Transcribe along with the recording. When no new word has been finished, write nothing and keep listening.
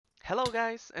Hello,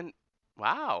 guys, and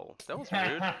wow, that was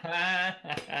rude. God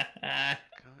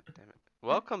damn it.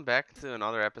 Welcome back to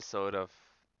another episode of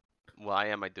Why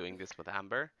Am I Doing This with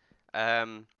Amber?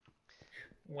 Um,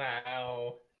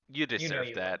 Wow. you You know deserve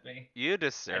you that. love me. You I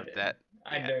deserve did. that.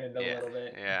 I Yeah, did a yeah, little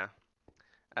bit. yeah.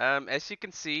 As you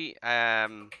can see,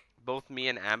 both me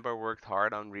and Amber worked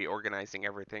hard on reorganizing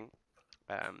everything.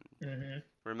 Um, Hmm.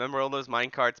 remember all those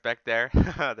mine carts back there?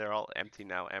 They're all empty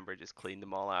now. Amber just cleaned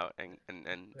them all out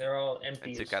They're all and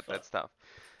empty took as out that fuck. stuff.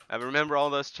 I remember all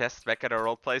those chests back at our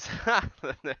old place?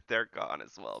 They're gone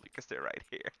as well because they're right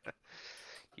here.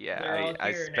 Yeah, They're I all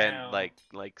I here spent now.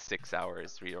 like 6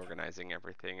 hours reorganizing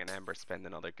everything, and Amber spent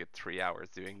another good 3 hours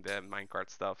doing the minecart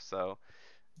stuff. So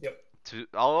Yep.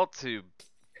 to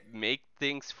make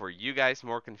things for you guys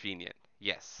more convenient.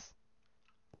 Yes,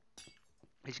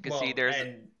 as you can see, Well, there's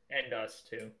and us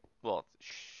too. well,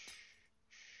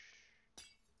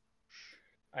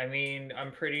 I mean,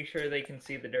 I'm pretty sure they can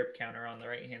see the derp counter on the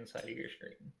right hand side of your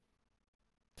screen.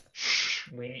 shh,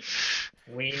 We shh,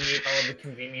 we need all shh. the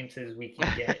conveniences we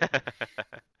can get.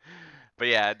 But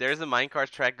yeah, there's a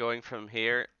minecart track going from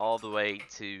here all the way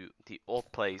to the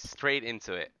old place, straight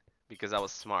into it, because I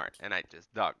was smart and I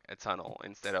just dug a tunnel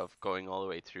instead of going all the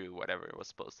way through whatever was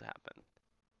supposed to happen.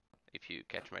 If you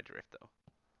catch my drift, though.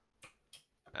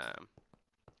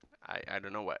 I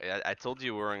don't know what I told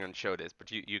you we weren't gonna show this,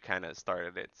 but you kind of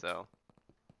started it, so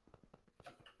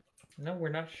No, we're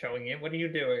not showing it. What are you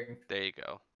doing? there you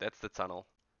go. That's the tunnel.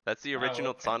 That's the Oh,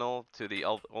 original okay. tunnel to the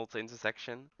old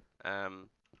intersection. Um,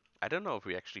 I don't know if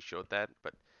we actually showed that,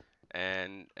 but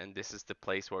and this is the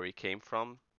place where we came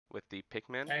from with the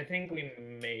pigmen. I think we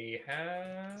may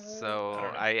have. I So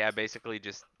don't know. I basically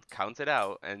just counted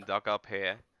out and dug up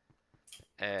here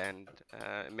and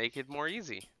make it more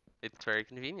easy. It's very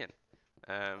convenient.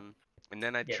 Um, and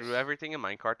then I threw Yes. everything in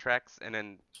minecart tracks and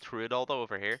then threw it all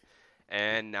over here.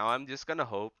 And now I'm just gonna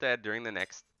hope that during the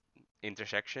next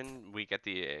intersection we get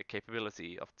the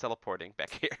capability of teleporting back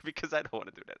here because I don't want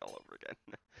to do that all over again.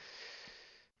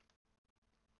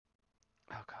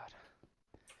 Oh God.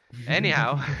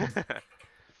 Anyhow,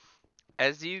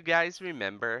 as you guys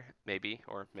remember, maybe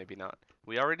or maybe not,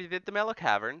 we already did the Mellow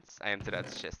Caverns. I emptied out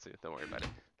the chest too. Don't worry about it.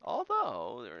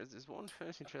 Although there is this one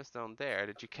finishing chest down there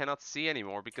that you cannot see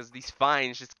anymore because these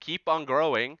vines just keep on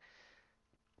growing.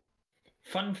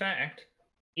 Fun fact,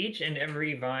 each and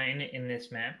every vine in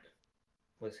this map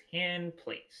was hand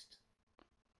placed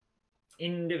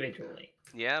individually.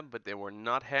 Yeah, but they were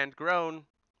not hand grown.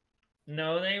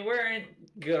 No, they weren't.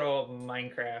 Good old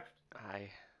Minecraft.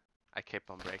 I I kept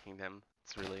on breaking them.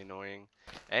 It's really annoying.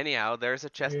 Anyhow, there's a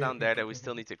chest down there that we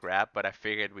still need to grab, but I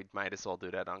figured we might as well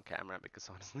do that on camera because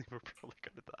honestly we're probably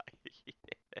gonna die.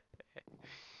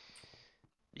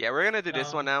 Yeah, we're gonna do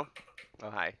this one um, now.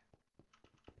 Oh hi.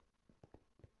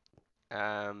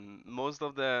 Most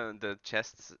of the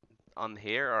chests on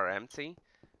here are empty,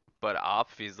 but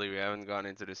obviously we haven't gone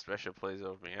into the special place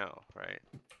of Meow, right?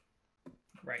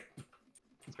 right.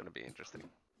 It's gonna be interesting.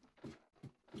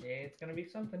 Yeah, it's gonna be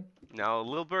something. Now,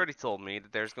 little birdie told me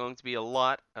that there's going to be a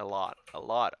lot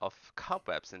of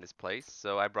cobwebs in this place,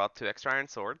 so I brought 2 extra iron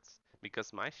swords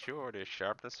because my sword is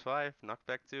sharpness 5,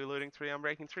 knockback 2, looting 3,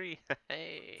 unbreaking 3.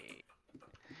 Hey,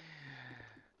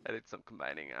 I did some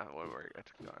combining when we were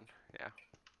gone. Yeah,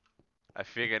 I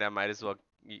figured I might as well,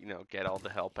 get all the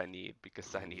help I need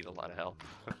because I need a lot of help.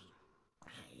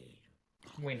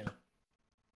 We know.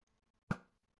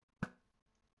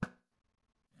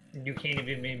 You can't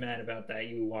even be mad about that.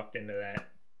 You walked into that.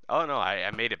 Oh no, I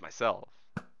made it myself.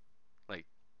 Like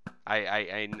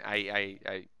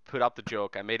I put up the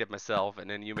joke, I made it myself, and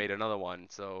then you made another one.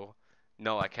 So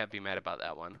no, I can't be mad about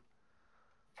that one.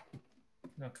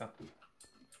 Okay.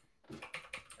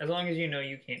 As long as you know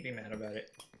you can't be mad about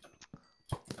it.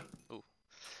 Ooh.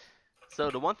 So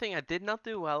the one thing I did not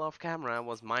do well off camera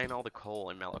was mine all the coal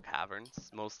in Mellow Caverns,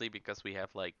 mostly because we have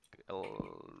like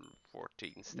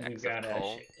 14 You stacks of got a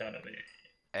coal, shit ton of it.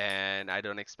 and I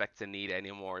don't expect to need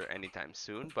any more anytime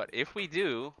soon. But if we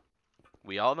do,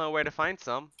 we all know where to find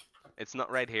some. It's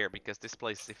not right here because this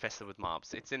place is infested with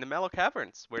mobs. It's in the Mellow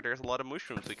Caverns where there's a lot of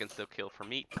mushrooms we can still kill for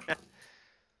meat.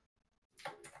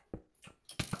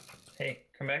 Hey,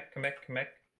 come back, come back, come back.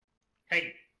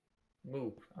 Hey!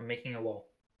 Move. I'm making a wall.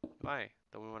 Why?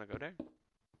 Don't we want to go there?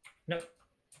 No.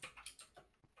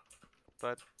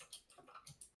 But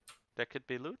there could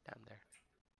be loot down there.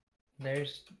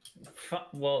 There's.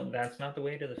 Well, that's not the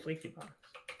way to the Fleecy box.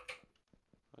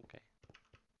 Okay.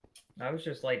 I was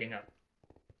just lighting up.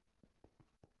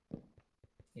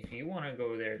 If you want to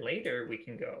go there later, we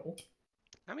can go.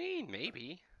 I mean,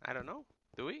 maybe. I don't know.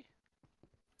 Do we?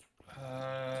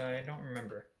 I don't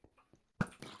remember.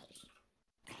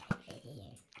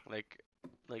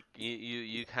 Like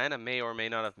you kind of may or may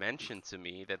not have mentioned to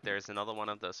me that there's another one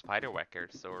of those spider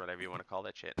weckers or whatever you want to call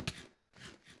that shit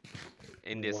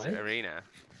in this What? arena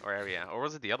or area, or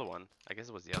was it the other one? I guess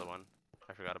it was the other one.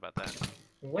 I forgot about that.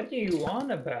 What are you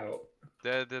on about?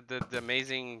 The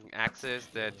amazing axis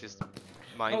that just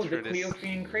mines Oh, the through this.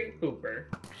 Cleophane crate pooper.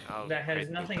 Oh, That has crate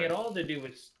nothing pooper. at all to do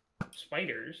with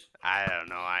spiders. I don't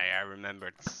know. I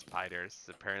remembered spiders.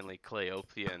 Apparently,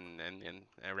 Cleopian and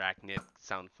arachnid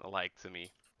sound alike to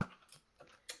me.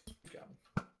 Good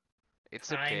job.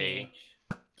 It's okay.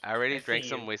 Tiny. I already I see drank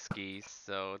some you. whiskey,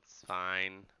 so it's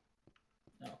fine.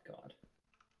 Oh god.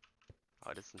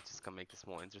 Oh, this is just gonna make this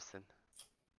more interesting.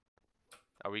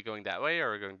 Are we going that way or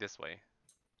are we going this way?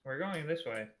 We're going this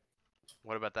way.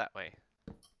 What about that way?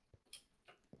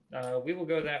 We will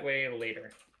go that way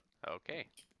later. Okay.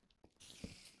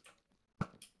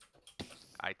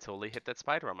 I totally hit that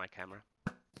spider on my camera.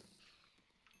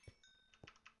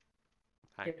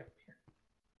 Hi. Get up here.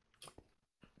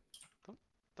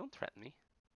 Don't threaten me.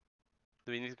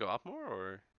 Do we need to go up more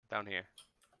or down here?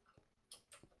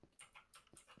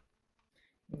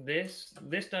 This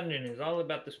dungeon is all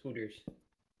about the spooters.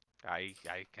 I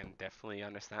can definitely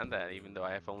understand that, even though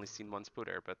I have only seen one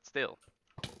spooter, but still.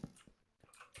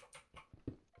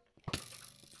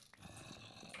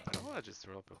 I don't want to just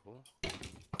throw up a hole.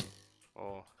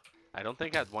 Oh, I don't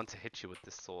think I'd want to hit you with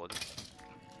this sword.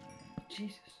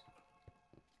 Jesus.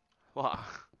 Wow.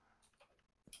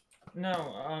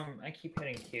 No, I keep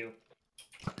hitting Q.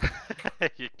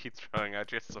 You keep throwing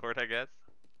out your sword, I guess.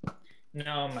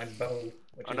 No, my bow.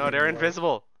 Oh no, they're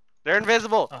invisible. They're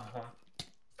invisible, Uh-huh.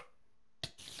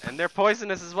 and they're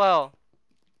poisonous as well.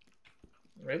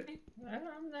 Really?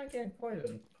 I'm not getting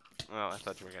poisoned. Oh, I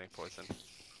thought you were getting poisoned.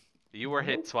 You were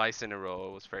hit twice in a row.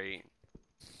 It was very.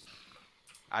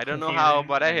 I don't know how, Confusing,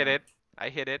 but I I hit know. it. I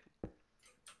hit it.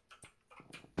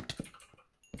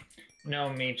 No,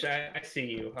 Meech, I see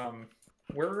you.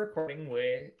 We're recording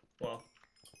with, well,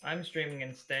 I'm streaming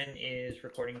and Sten is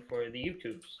recording for the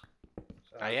YouTubes.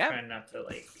 So I was am. trying not to,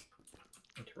 like,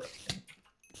 interrupt him.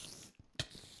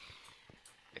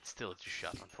 It's still a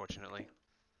shot, unfortunately.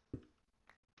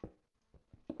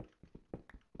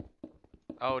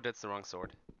 Oh, that's the wrong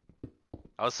sword.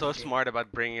 I was so Okay. smart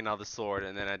about bringing another sword,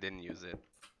 and then I didn't use it.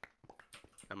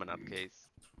 I'm a nutcase.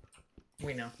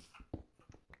 We know.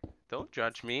 Don't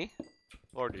judge me.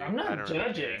 Or do you? I'm I not don't really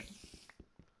care. judging.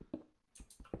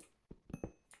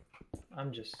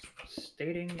 I'm just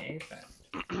stating a fact.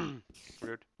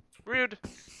 Rude. Rude!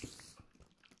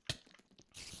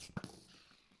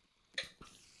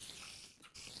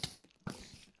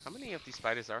 How many of these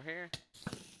spiders are here?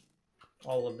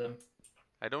 All of them.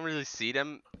 I don't really see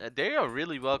them. They are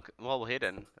really well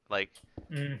hidden. Like,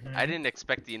 I didn't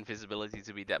expect the invisibility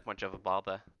to be that much of a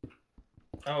bother.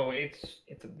 Oh, it's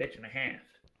a bitch and a half.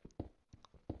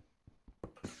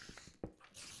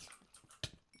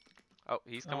 Oh,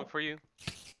 he's coming for you.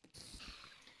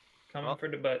 Coming for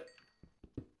the butt.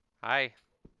 Hi.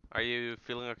 Are you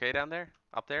feeling okay down there?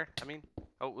 Up there, I mean?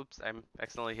 Oh, oops, I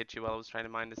accidentally hit you while I was trying to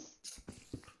mine this.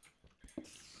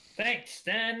 Thanks,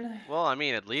 Sten. Well, I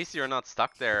mean, at least you're not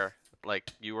stuck there like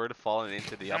you were to falling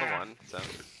into the other one, so.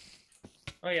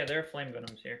 Oh yeah, there are flame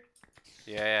venoms here.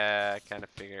 Yeah, I kind of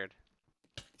figured.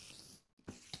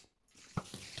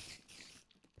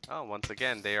 Oh, once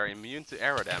again, they are immune to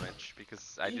arrow damage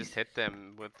because I just hit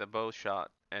them with the bow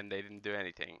shot and they didn't do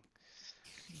anything.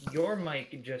 Your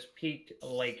mic just peaked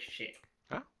like shit.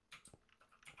 Huh?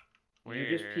 You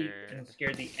just peaked and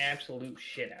scared the absolute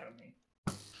shit out of me.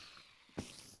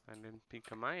 I didn't peek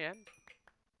on my end.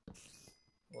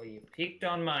 Well, you peaked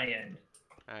on my end.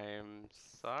 I am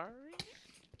sorry.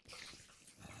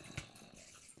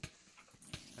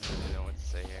 I don't really know what to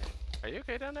say here. Are you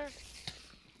okay down there?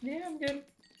 Yeah, I'm good.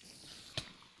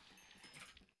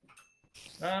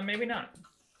 Maybe not.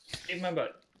 Save my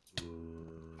butt.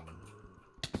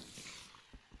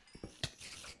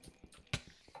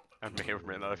 I may or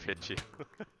may not have hit you.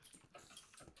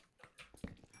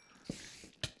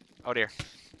 Oh dear.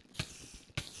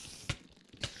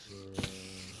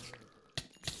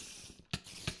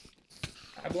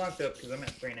 I blocked up because I'm at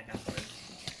 3.5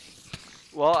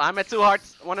 hearts. Well, I'm at 2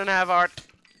 hearts, 1.5 heart.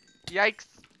 Yikes.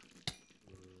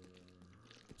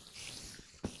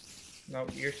 No,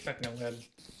 you're stuck in a web.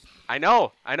 I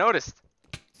know, I noticed.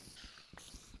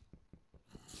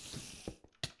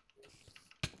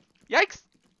 Yikes.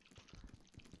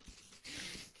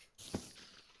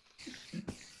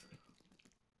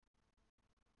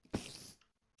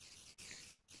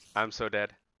 I'm so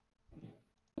dead.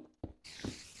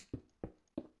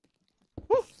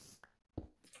 Woo!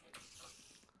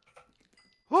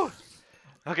 Woo!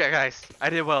 Okay, guys, I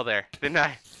did well there, didn't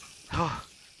I?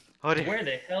 Oh dear. Where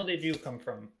the hell did you come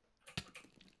from?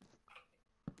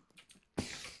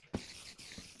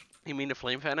 You mean the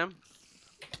flame phantom?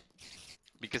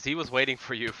 Because he was waiting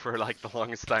for you for like the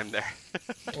longest time there.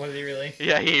 Was he really?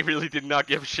 Yeah, he really did not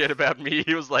give a shit about me.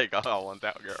 He was like, oh, I want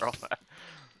that girl.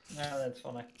 No, that's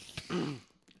funny.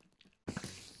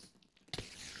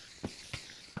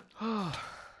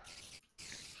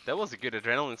 That was a good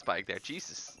adrenaline spike there,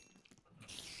 Jesus.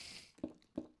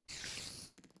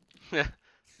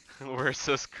 We're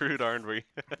so screwed, aren't we?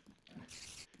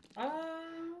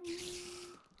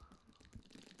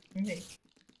 Okay.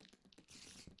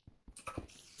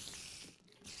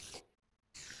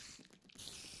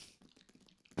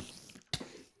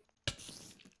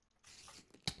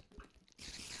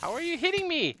 How are you hitting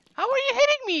me? How are you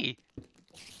hitting me?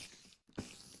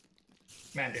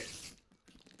 Magic.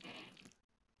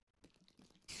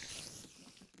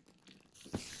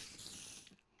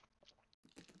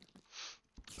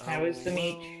 How is the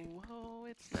meat? Oh,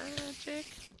 it's magic.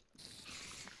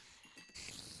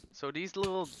 So these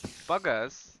little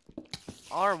buggers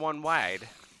are one wide,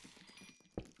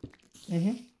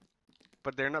 Mm-hmm.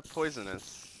 but they're not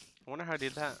poisonous. I wonder how I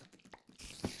did that.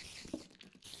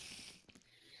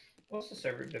 What's the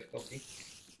server difficulty?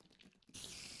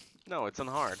 No, it's on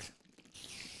hard.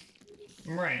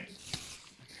 Right.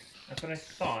 That's what I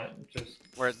thought. Just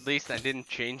Or at least I didn't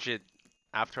change it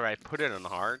after I put it on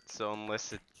hard, so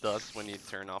unless it does when you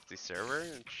turn off the server,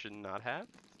 it should not have.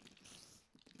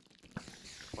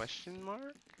 Question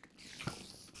mark?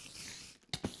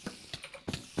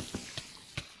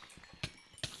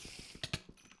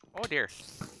 Oh dear.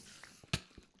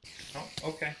 oh,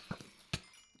 okay.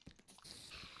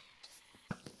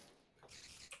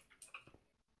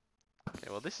 Okay,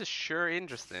 well this is sure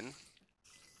interesting.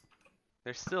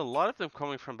 There's still a lot of them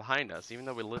coming from behind us, even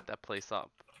though we lit that place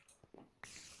up.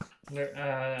 There,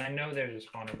 I know there's a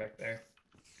spawner back there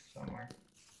somewhere.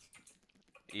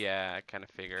 Yeah, I kind of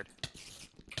figured.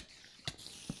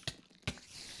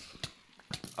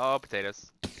 Oh,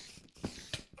 potatoes.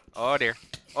 Oh dear.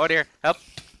 Oh dear. Help.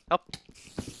 Help.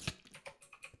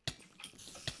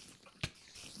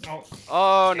 Oh.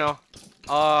 Oh no.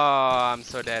 Oh, I'm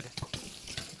so dead.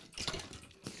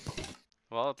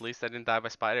 Well, at least I didn't die by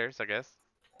spiders, I guess.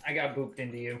 I got booped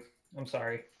into you. I'm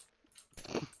sorry.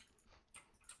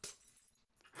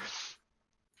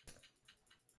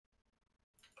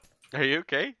 Are you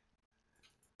okay?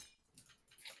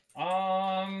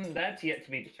 That's yet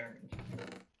to be determined.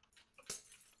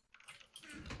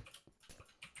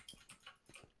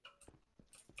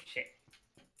 Shit.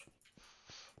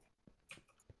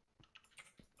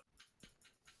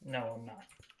 No, I'm not.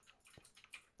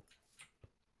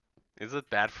 Is it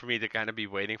bad for me to kind of be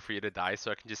waiting for you to die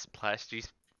so I can just splash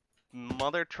these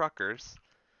mother truckers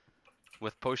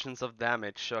with potions of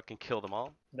damage so I can kill them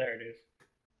all There it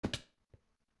is.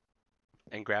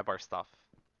 and grab our stuff?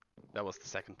 That was the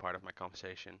second part of my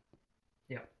conversation.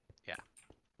 Yep. Yeah.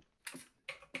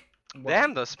 Well,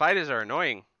 Damn, those spiders are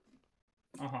annoying.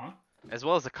 Uh-huh. As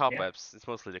well as the cobwebs. It's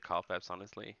mostly the cobwebs,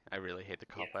 honestly. I really hate the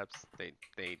Yeah. cobwebs.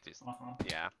 They just, Uh-huh.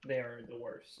 yeah. They are the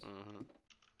worst. Mm-hmm.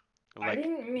 I Like,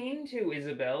 didn't mean to,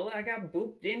 Isabel. I got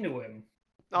booped into him.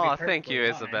 To be oh, thank perfectly you,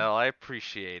 honest. Isabel. I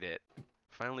appreciate it.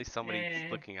 Finally, somebody's Eh.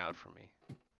 looking out for me.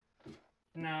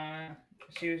 Nah,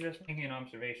 she was just making an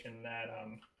observation that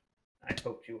I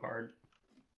poked too hard.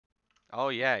 Oh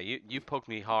yeah, you poked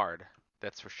me hard.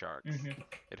 That's for sharks. Mm-hmm.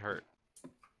 It hurt.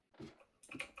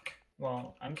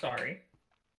 Well, I'm sorry.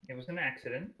 It was an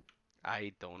accident.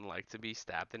 I don't like to be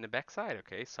stabbed in the backside.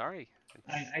 Okay, sorry.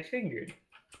 I figured.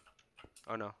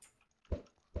 Oh no.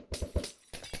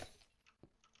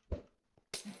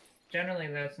 Generally,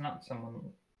 that's not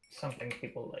something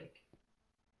people like.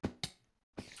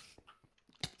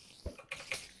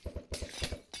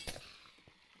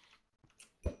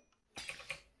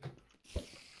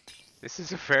 This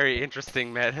is a very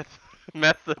interesting method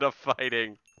of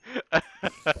fighting.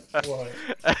 What?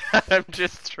 I'm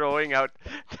just throwing out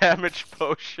damage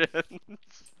potions.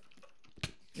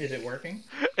 Is it working?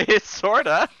 It's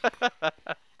sorta.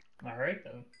 Alright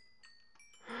then.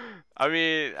 I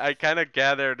mean, I kind of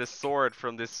gathered a sword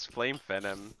from this flame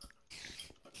venom.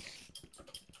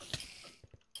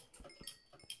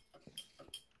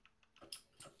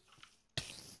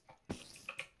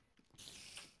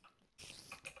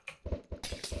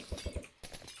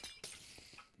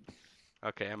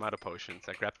 Okay, I'm out of potions.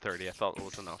 I grabbed 30. I thought it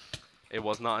was enough. It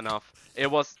was not enough. It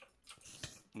was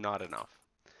not enough.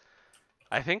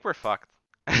 I think we're fucked.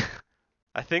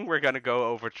 I think we're gonna go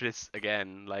over this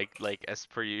again, like as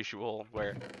per usual,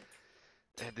 where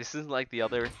this is like the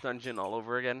other dungeon all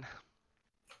over again.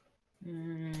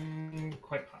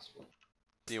 Quite possible.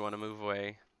 Do you want to move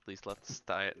away? Please let the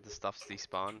stuffs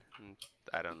despawn. And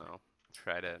I don't know.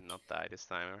 Try to not die this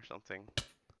time or something.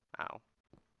 Ow.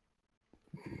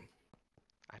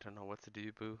 I don't know what to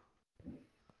do, boo.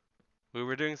 We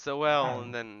were doing so well,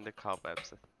 and then the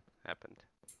cobwebs happened.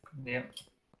 Yep.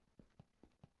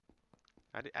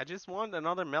 I just want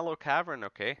another mellow cavern,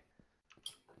 okay?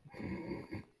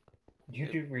 You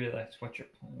do realize what you're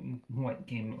playing, what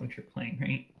game mode you're playing,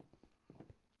 right?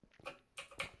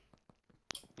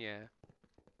 Yeah.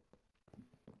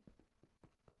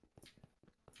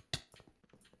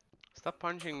 Stop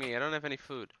punching me, I don't have any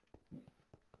food.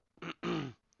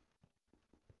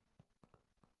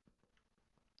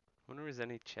 Wonder if there's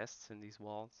any chests in these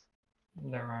walls.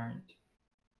 There aren't.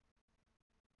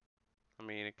 I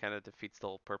mean, it kind of defeats the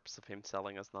whole purpose of him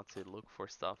selling us not to look for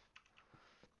stuff.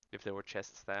 If there were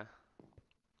chests there.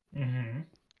 Mm-hmm.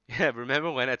 Yeah,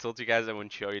 remember when I told you guys I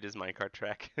wouldn't show you this minecart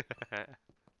track?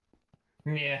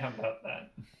 Yeah, how about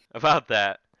that? About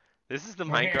that. This is the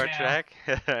We're here minecart now.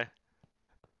 track.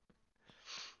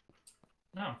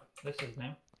 No, this is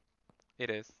new. It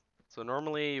is. So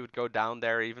normally you would go down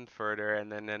there even further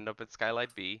and then end up at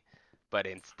Skylight B. But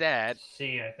instead...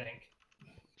 C, I think.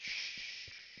 Shh.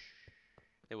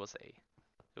 It was A.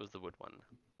 It was the wood one.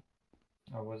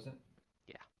 Oh, was it?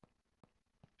 Yeah.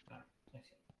 Ah, I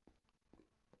see.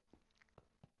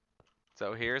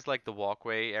 So here's like the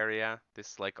walkway area.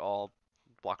 This is like all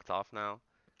blocked off now.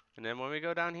 And then when we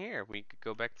go down here, we could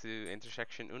go back to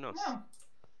intersection Unos. No.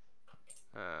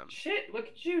 Shit, look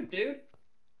at you, dude.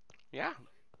 Yeah.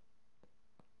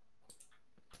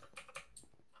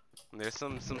 And there's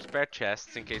some spare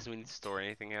chests in case we need to store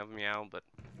anything out of Meow, but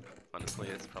honestly,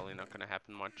 it's probably not going to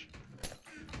happen much.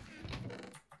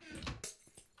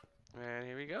 And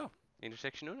here we go.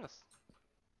 Intersection Unos.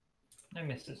 I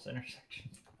missed this intersection.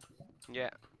 Yeah.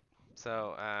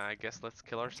 So, I guess let's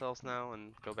kill ourselves now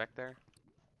and go back there.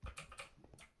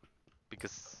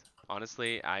 Because,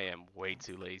 honestly, I am way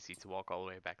too lazy to walk all the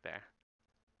way back there.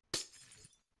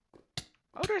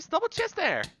 Oh, there's double chest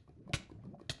there!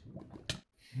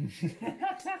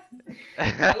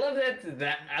 I love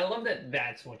that. I love that.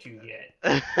 That's what you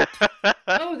get.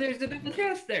 Oh, there's a double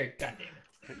chest there. God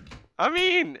damn it. I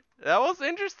mean, that was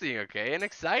interesting, okay, and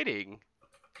exciting.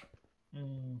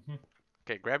 Mm-hmm.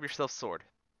 Okay, grab yourself sword.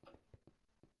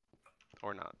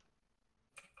 Or not.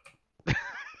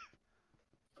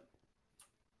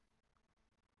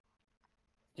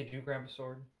 Did you grab a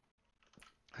sword?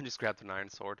 I just grabbed an iron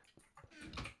sword.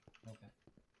 Okay.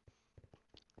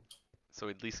 So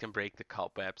we at least can break the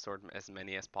cobweb sword as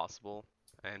many as possible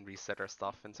and reset our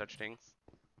stuff and such things.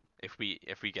 If we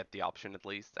get the option at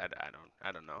least.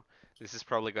 I don't know. This is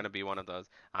probably gonna be one of those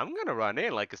I'm gonna run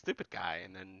in like a stupid guy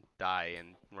and then die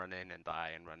and run in and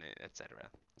die and run in, etc.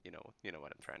 You know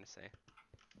what I'm trying to say.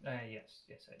 Yes,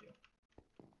 I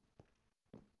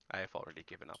do. I have already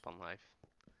given up on life.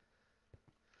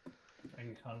 Are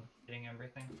you contemplating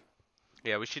everything?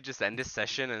 Yeah, we should just end this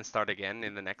session and start again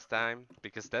in the next time,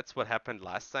 because that's what happened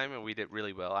last time and we did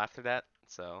really well after that,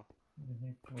 so.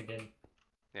 Mm-hmm. We did.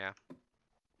 Yeah.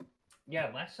 Yeah,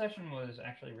 last session was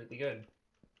actually really good.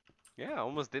 Yeah,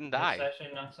 almost didn't die. This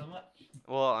session, not so much.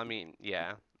 Well, I mean,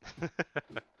 yeah.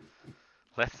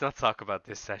 Let's not talk about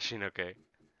this session, okay?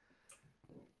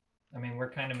 I mean,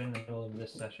 we're kind of in the middle of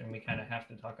this session. We kind of have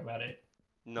to talk about it.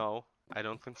 No, I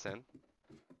don't consent.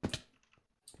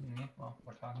 Yeah, well,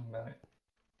 we're talking about it.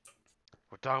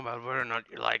 We're talking about whether or not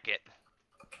you like it.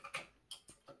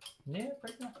 Yeah,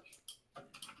 pretty much.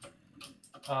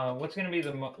 What's gonna be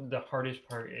the hardest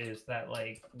part is that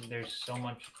like there's so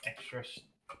much extra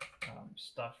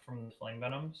stuff from the flame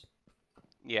venoms.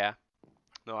 Yeah.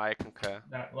 No, I concur.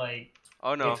 That like.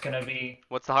 Oh no. It's gonna be.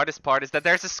 What's the hardest part is that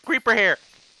there's a creeper here.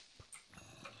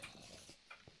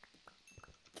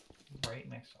 Right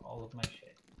next to all of my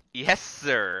shit. Yes,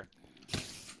 sir.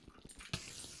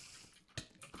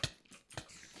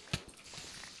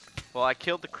 Well, I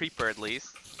killed the creeper at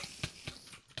least.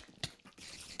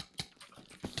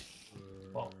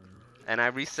 Well. And I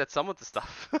reset some of the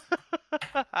stuff.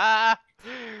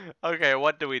 Okay,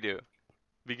 what do we do?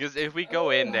 Because if we go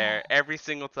in there every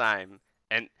single time,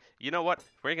 and you know what?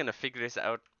 We're gonna figure this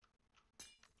out.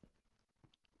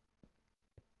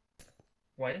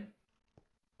 What?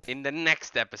 In the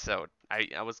next episode.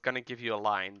 I was gonna give you a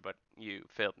line, but you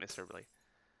failed miserably.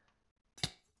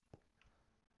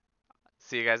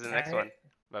 See you guys in the next one.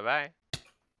 Bye-bye.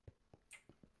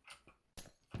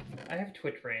 I have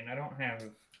Twitch brain. I don't have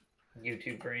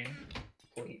YouTube brain.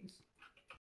 Please.